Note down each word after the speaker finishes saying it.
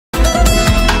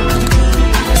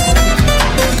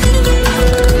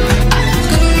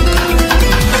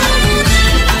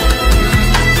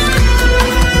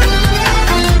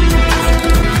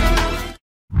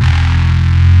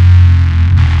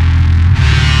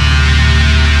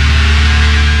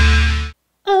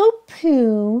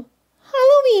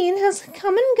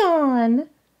everyone.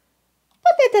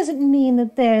 But that doesn't mean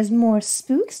that there's more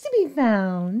spooks to be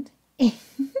found.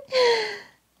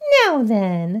 Now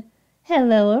then,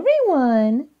 hello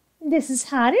everyone. This is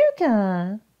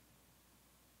Haruka.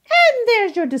 And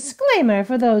there's your disclaimer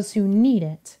for those who need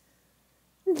it.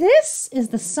 This is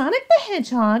the Sonic the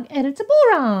Hedgehog Editable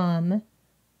ROM,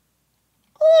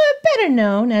 or better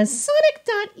known as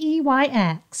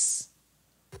Sonic.eyx.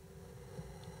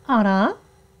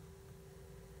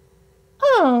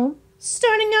 Oh,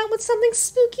 starting out with something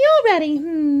spooky already,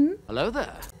 Hello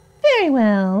there. Very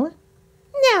well.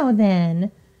 Now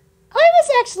then, I was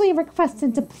actually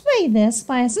requested to play this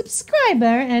by a subscriber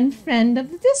and friend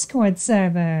of the Discord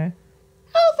server,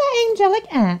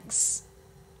 AlphaAngelic_X.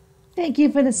 Thank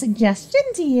you for the suggestion,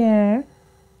 dear. And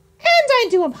I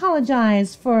do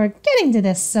apologize for getting to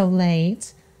this so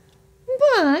late.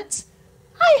 But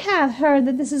I have heard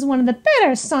that this is one of the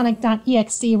better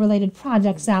Sonic.exe related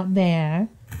projects out there.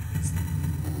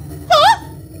 Huh?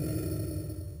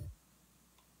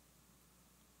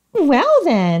 Well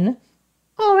then,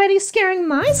 already scaring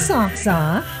my socks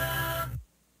off.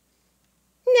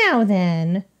 Now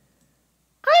then,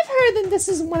 I've heard that this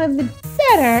is one of the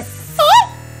better... Oh!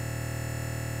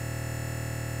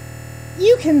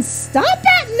 You can stop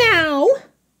that now!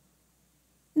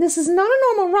 This is not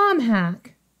a normal ROM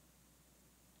hack.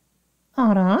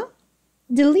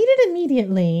 Delete it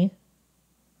immediately.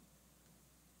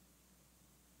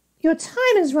 Your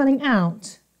time is running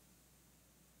out.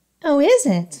 Oh, is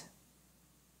it?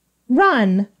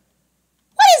 Run.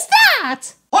 What is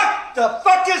that? What the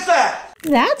fuck is that?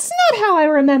 That's not how I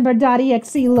remember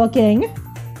 .exe looking.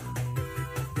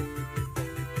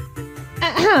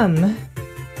 Ahem.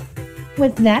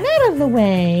 With that out of the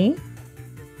way,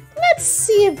 let's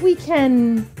see if we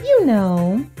can, figure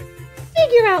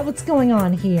out what's going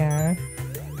on here.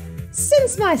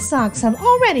 Since my socks have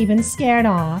already been scared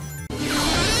off.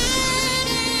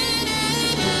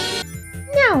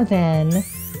 Now then,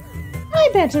 I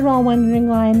bet you're all wondering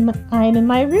why I'm in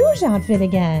my Rouge outfit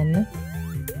again.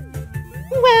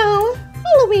 Well,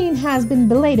 Halloween has been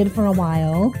belated for a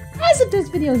while. As of this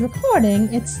video's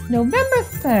recording, it's November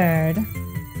 3rd.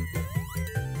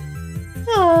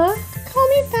 Call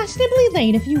me fashionably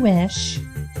late if you wish.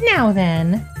 Now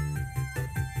then,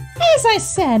 as I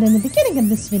said in the beginning of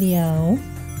this video,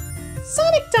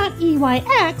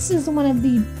 Sonic.eyx is one of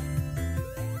the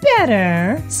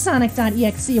better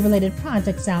Sonic.exe related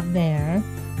projects out there,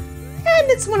 and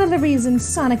it's one of the reasons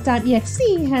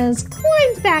Sonic.exe has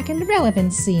climbed back into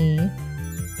relevancy.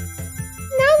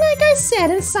 Now, like I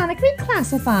said in Sonic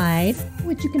Reclassified,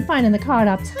 which you can find in the card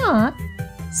up top,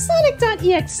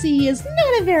 Sonic.exe is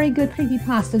not a very good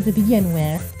creepypasta to begin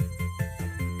with.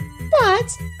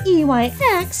 But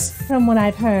EYX, from what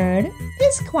I've heard,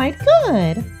 is quite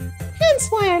good. Hence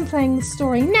why I'm playing the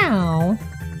story now.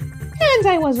 And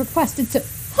I was requested to...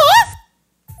 Huh?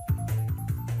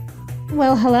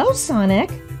 Well, hello,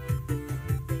 Sonic.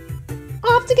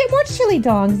 Off to get more chili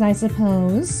dogs, I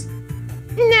suppose.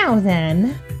 Now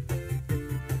then,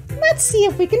 let's see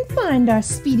if we can find our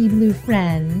speedy blue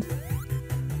friend.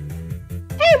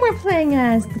 And we're playing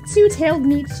as the two-tailed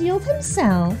meat shield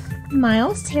himself,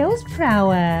 Miles Tails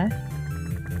Prower.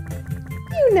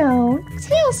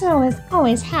 Tails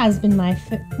always has been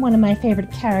one of my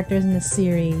favorite characters in the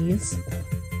series.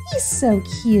 He's so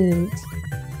cute.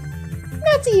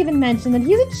 Not to even mention that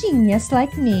he's a genius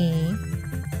like me.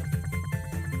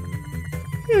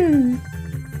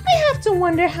 I have to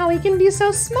wonder how he can be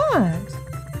so smart.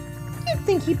 You'd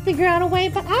think he'd figure out a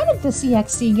way out of this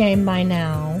EXE game by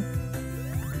now.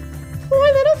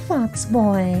 Poor little fox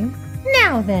boy.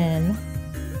 Now then.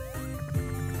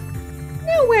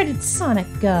 Now where did Sonic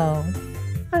go?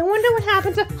 I wonder what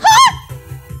happened to... Huh!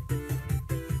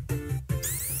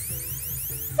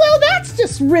 Well, that's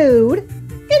just rude.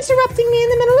 Interrupting me in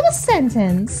the middle of a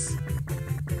sentence.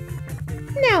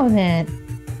 Now then.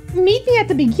 Meet me at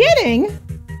the beginning?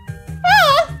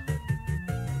 Ah!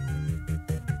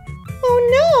 Oh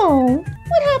no!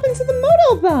 What happened to the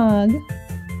moto bug?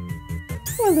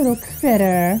 Poor little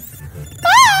critter.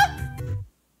 Ah!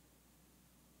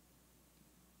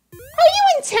 Are you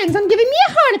intent on giving me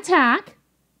a heart attack?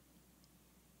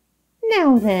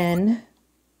 Now then.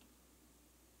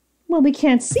 Well, we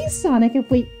can't see Sonic if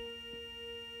we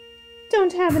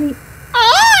don't have any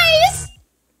eyes!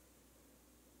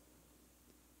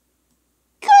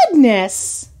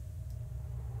 Goodness!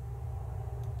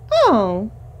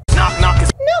 Oh. Knock, knock.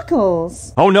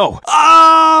 Knuckles! Oh no!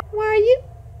 Ah! Why are you...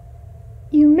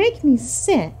 You make me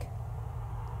sick.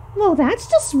 Well, that's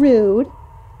just rude.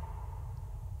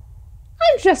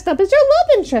 I'm dressed up as your love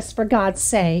interest, for God's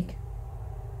sake.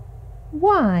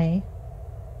 Why?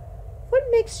 What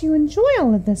makes you enjoy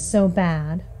all of this so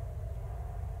bad?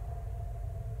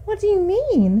 What do you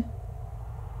mean?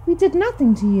 We did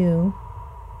nothing to you.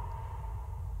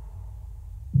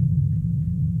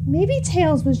 Maybe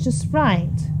Tails was just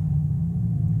right.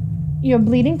 You're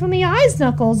bleeding from the eyes,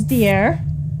 Knuckles, dear.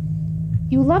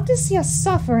 You love to see us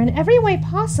suffer in every way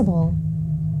possible.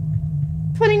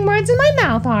 Putting words in my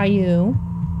mouth, are you?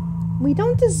 We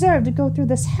don't deserve to go through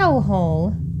this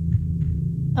hellhole.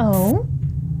 Oh?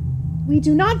 We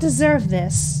do not deserve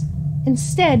this.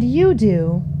 Instead, you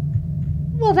do.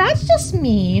 Well, that's just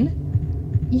mean.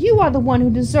 You are the one who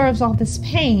deserves all this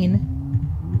pain.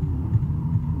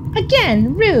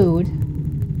 Again, rude.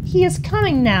 He is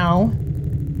coming now.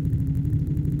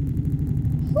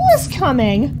 Who is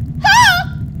coming?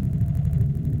 Ha!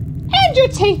 And you're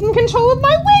taking control of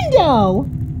my window!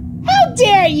 How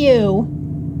dare you!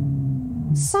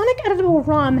 Sonic Editable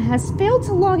ROM has failed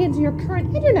to log into your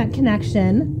current internet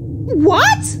connection.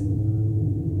 What?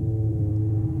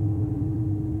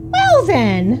 Well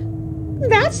then,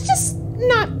 that's just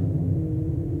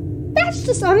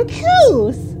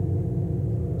uncouth.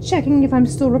 Checking if I'm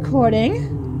still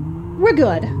recording. We're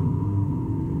good.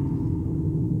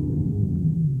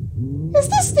 Is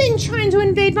this thing trying to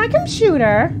invade my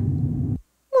computer?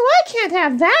 Well, I can't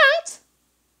have that.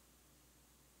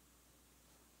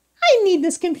 I need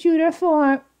this computer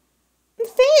for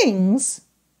things.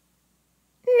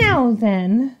 Now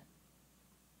then.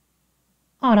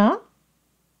 Anna?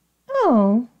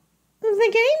 Oh, the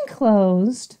game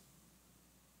closed.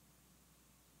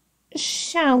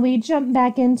 Shall we jump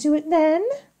back into it then?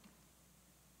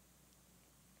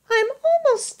 I'm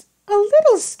almost a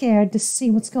little scared to see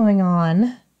what's going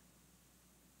on.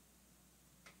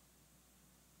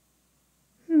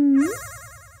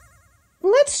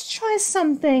 Let's try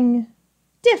something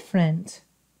different.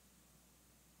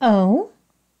 Oh?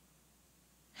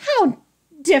 How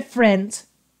different?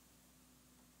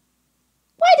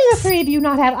 Why do the three of you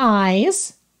not have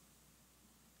eyes?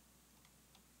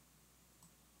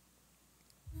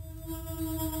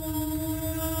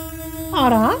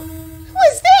 Ada? Who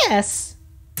is this?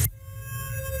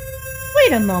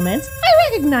 Wait a moment, I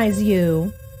recognize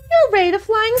you. You're Ray the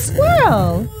Flying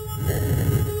Squirrel.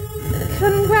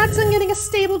 Congrats on getting a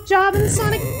stable job in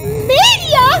Sonic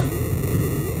Media!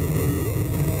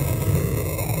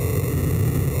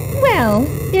 Well,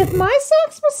 if my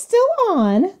socks were still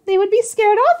on, they would be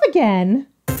scared off again.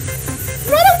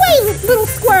 Run away, little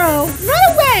squirrel!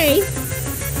 Run away!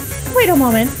 Wait a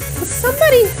moment,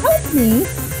 somebody help me.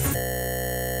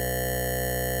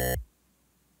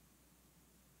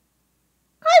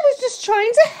 I was just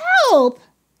trying to help!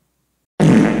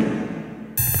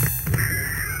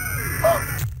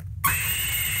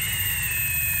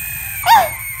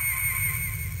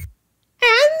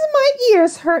 And my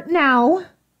ears hurt now.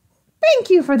 Thank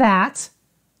you for that.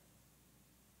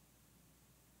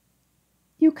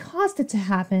 You caused it to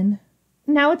happen.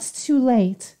 Now it's too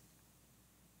late.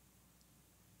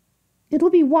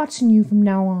 It'll be watching you from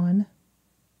now on.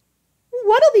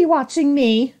 What'll be watching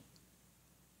me?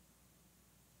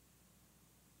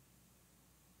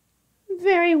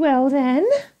 Very well then.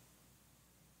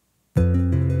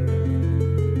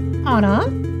 Anna?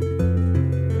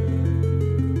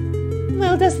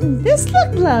 Well, doesn't this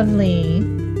look lovely?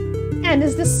 And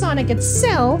is this Sonic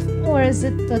itself, or is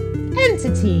it the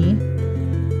entity?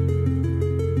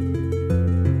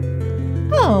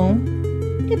 Oh,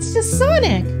 it's just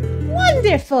Sonic!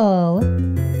 Wonderful!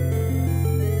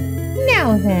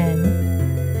 Now then,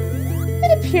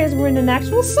 it appears we're in an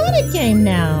actual Sonic game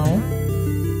now.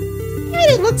 And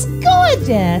it looks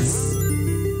gorgeous!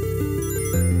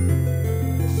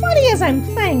 Funny as I'm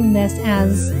playing this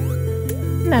as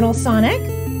Metal Sonic,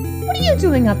 what are you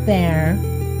doing up there?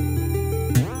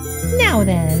 Now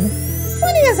then,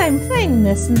 funny as I'm playing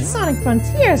this since Sonic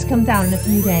Frontiers comes out in a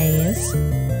few days,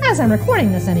 as I'm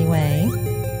recording this anyway,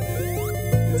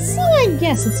 so I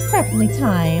guess it's perfectly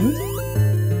timed,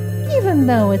 even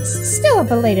though it's still a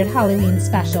belated Halloween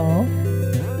special.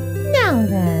 Now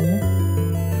then.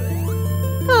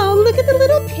 Oh, look at the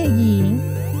little piggy.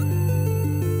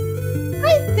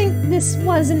 I think this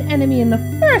was an enemy in the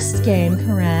first game,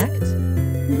 correct?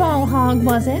 Ball Hog,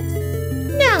 was it?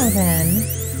 Now then.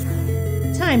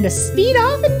 Time to speed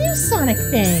off and do Sonic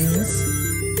things.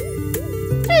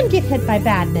 And get hit by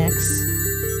badniks.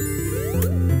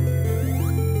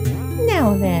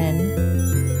 Now then.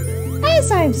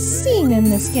 As I've seen in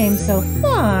this game so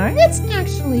far, it's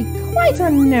actually quite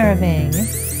unnerving.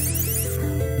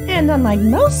 And unlike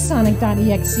most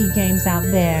Sonic.exe games out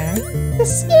there, the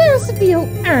scares feel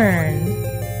earned.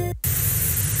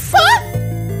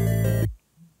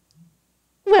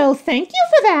 Well, thank you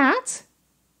for that.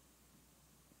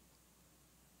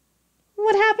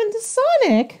 What happened to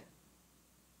Sonic?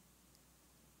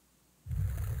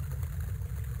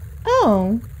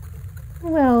 Oh,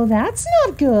 well, that's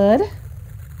not good.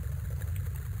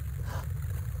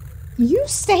 You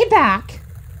stay back.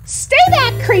 Stay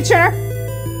back, creature!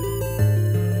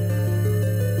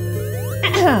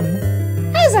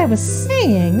 As I was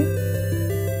saying,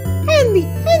 and the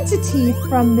entity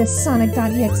from this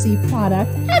Sonic.exe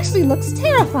product actually looks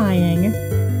terrifying.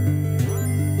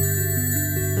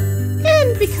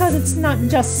 And because it's not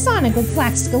just Sonic with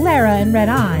black sclera and red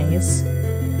eyes.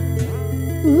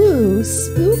 Ooh,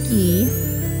 spooky.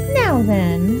 Now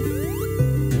then.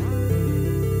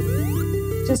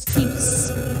 Just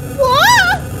keeps...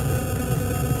 What?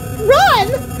 Run!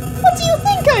 What do you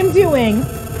think I'm doing?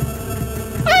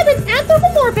 I'm an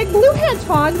anthropomorphic blue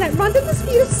hedgehog that runs at the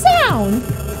speed of sound.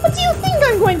 What do you think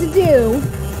I'm going to do?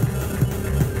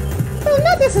 Well,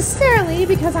 not necessarily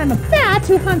because I'm a bat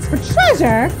who hunts for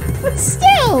treasure, but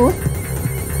still.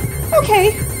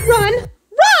 Okay, run!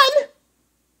 Run!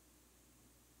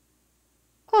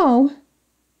 Oh.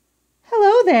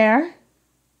 Hello there.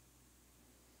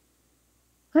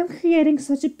 I'm creating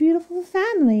such a beautiful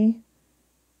family.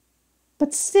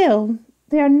 But still,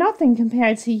 they are nothing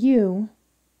compared to you.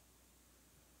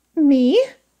 Me?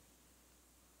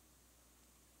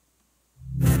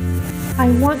 I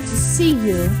want to see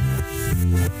you.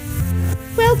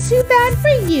 Well, too bad for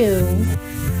you.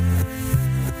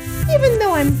 Even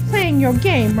though I'm playing your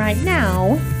game right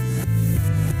now.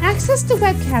 Access to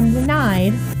webcam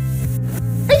denied.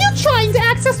 Are you trying to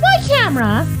access my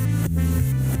camera?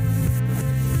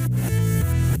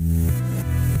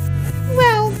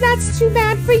 Well, that's too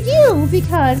bad for you,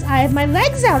 because I have my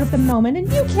legs out at the moment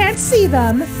and you can't see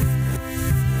them.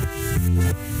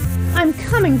 I'm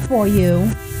coming for you.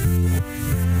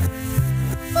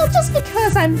 Well, just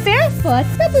because I'm barefoot,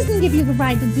 that doesn't give you the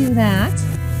right to do that.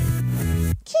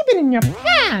 Keep it in your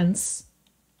pants.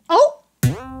 Oh!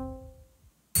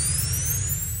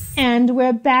 And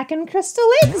we're back in Crystal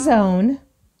Lake Zone.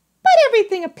 But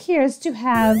everything appears to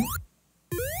have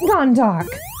gone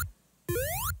dark.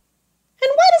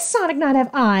 And why does Sonic not have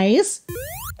eyes?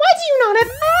 Why do you not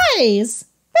have eyes?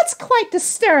 That's quite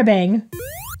disturbing.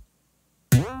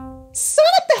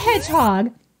 Sonic the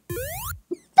Hedgehog!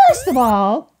 First of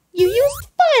all, you used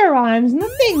firearms in the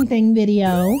Thing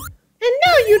video, and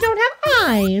now you don't have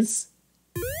eyes.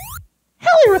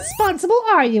 How irresponsible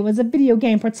are you as a video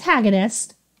game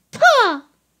protagonist? Pah!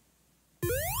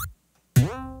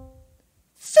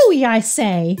 Phooey, I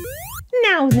say.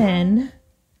 Now then.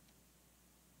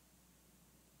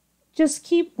 Just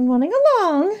keep running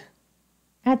along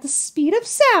at the speed of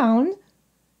sound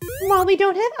while we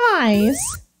don't have eyes.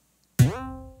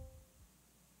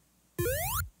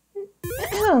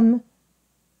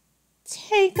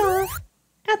 Take off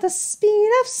at the speed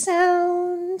of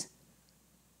sound.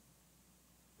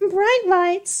 Bright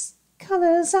lights,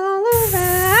 colors all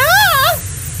around.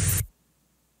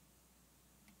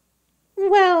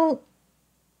 Well,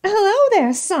 hello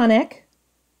there, Sonic.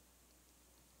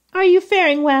 Are you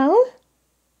faring well?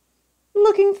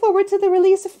 Looking forward to the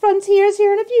release of Frontiers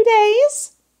here in a few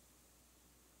days?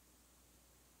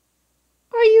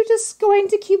 Are you just going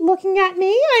to keep looking at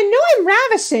me? I know I'm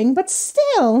ravishing, but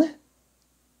still.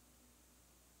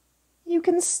 You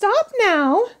can stop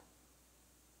now.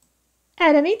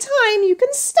 At any time, you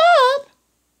can stop.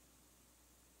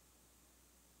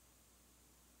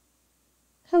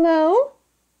 Hello?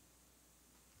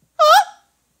 Oh!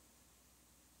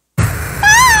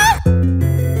 Ah!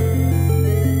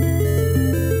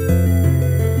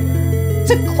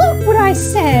 To quote what I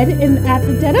said at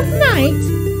the dead of night,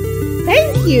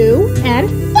 thank you and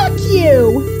fuck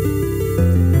you!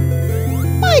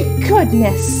 My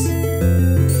goodness!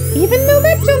 Even though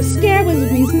that jump scare was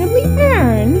reasonably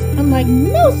earned, unlike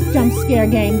most jump scare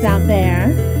games out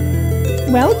there,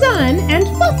 well done and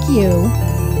fuck you!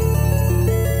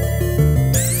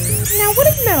 Now what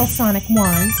does Metal Sonic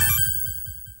want?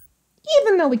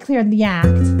 Even though we cleared the act.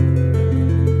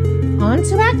 On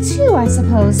to Act 2, I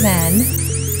suppose, then.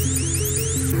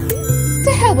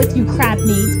 To hell with you, crab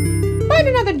meat. Find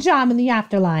another job in the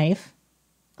afterlife.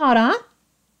 Ora?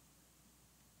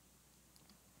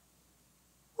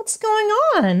 What's going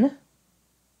on?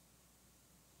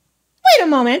 Wait a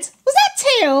moment! Was that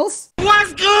Tails?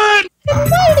 What's good? And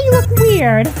why do you look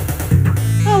weird?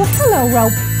 Oh, hello,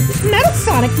 Rope. It's Metal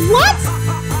Sonic. What?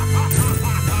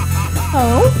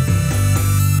 Oh?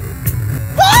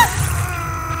 Ah!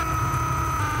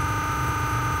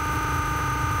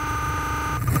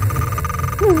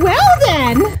 Well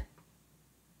then!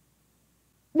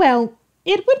 Well,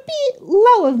 it would be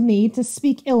low of me to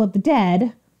speak ill of the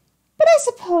dead, but I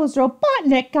suppose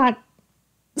Robotnik got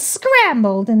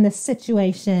scrambled in this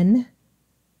situation.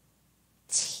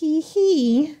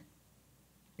 Tee-hee.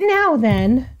 Now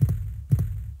then.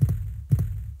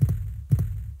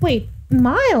 Wait,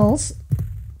 Miles?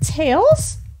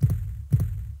 Tails?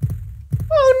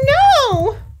 Oh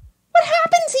no! What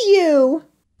happened to you?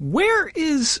 Where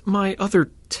is my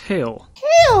other tail?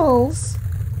 Tails?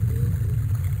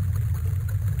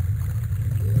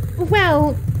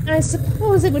 Well, I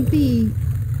suppose it would be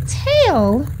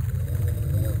Tail.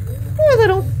 Poor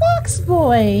little fox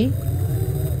boy.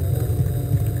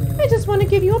 I just want to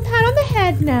give you a pat on the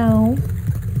head now.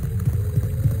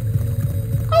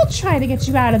 I'll try to get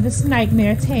you out of this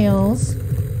nightmare, Tails.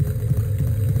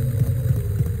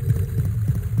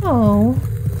 Oh,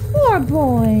 poor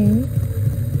boy.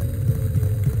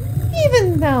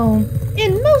 Even though,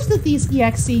 in most of these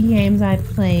EXE games I've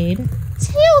played,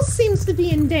 Tails seems to be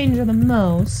in danger the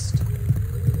most.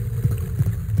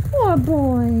 Poor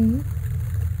boy.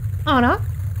 Anna?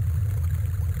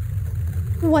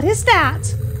 What is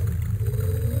that?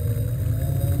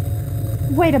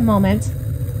 Wait a moment.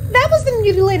 That was the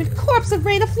mutilated corpse of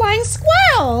Ray the Flying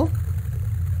Squirrel!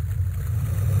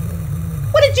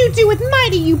 What did you do with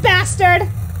Mighty, you bastard?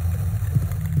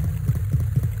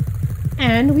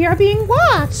 And we are being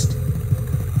watched.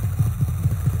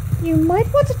 You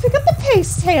might want to pick up the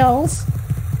pace, Tails.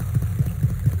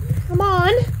 Come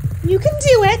on, you can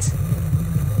do it.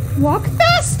 Walk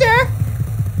faster.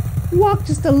 Walk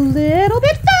just a little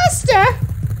bit faster.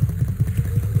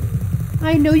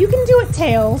 I know you can do it,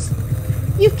 Tails.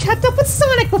 You've kept up with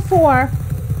Sonic before.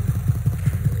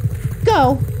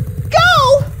 Go.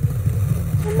 Go!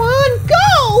 Come on,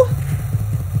 go!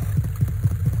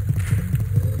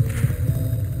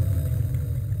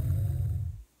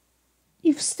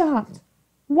 You've stopped.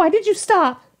 Why did you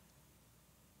stop?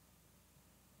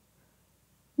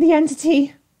 The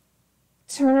entity.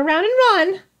 Turn around and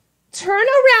run. Turn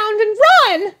around and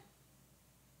run!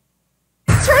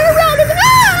 Turn around and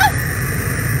ah!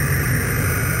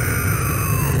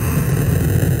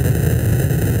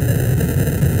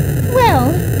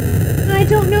 Well, I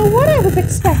don't know what I was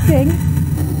expecting.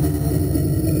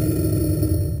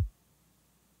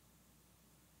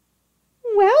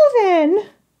 Well then.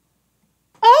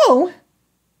 Oh!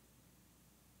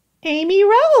 Amy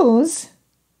Rose.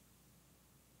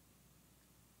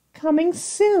 Coming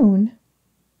soon.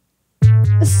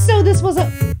 So this was a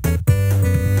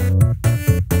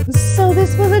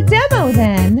demo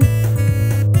then.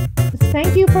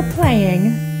 Thank you for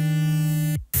playing.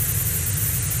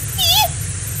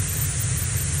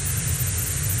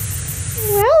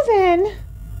 Well then.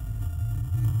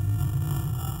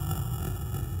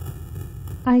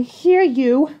 I hear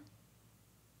you.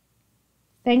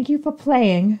 Thank you for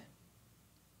playing.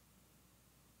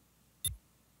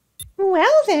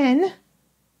 Well then.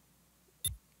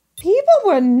 People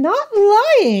were not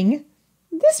lying.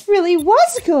 This really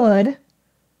was good.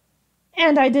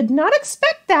 And I did not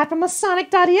expect that from a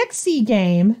Sonic.exe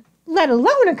game, let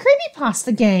alone a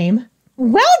creepypasta game.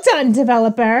 Well done,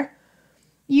 developer.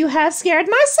 You have scared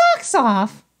my socks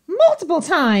off multiple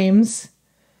times.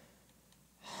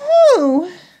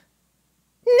 Whew.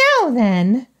 Now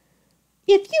then,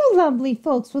 if you lovely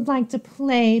folks would like to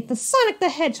play the Sonic the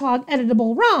Hedgehog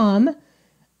Editable ROM,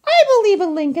 I will leave a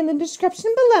link in the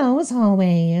description below as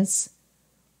always.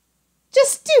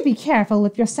 Just do be careful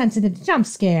if you're sensitive to jump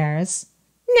scares.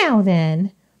 Now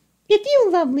then, if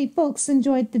you lovely folks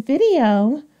enjoyed the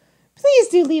video, please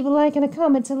do leave a like and a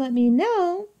comment to let me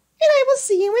know, and I will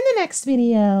see you in the next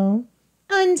video.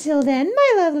 Until then,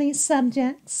 my lovely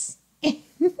subjects.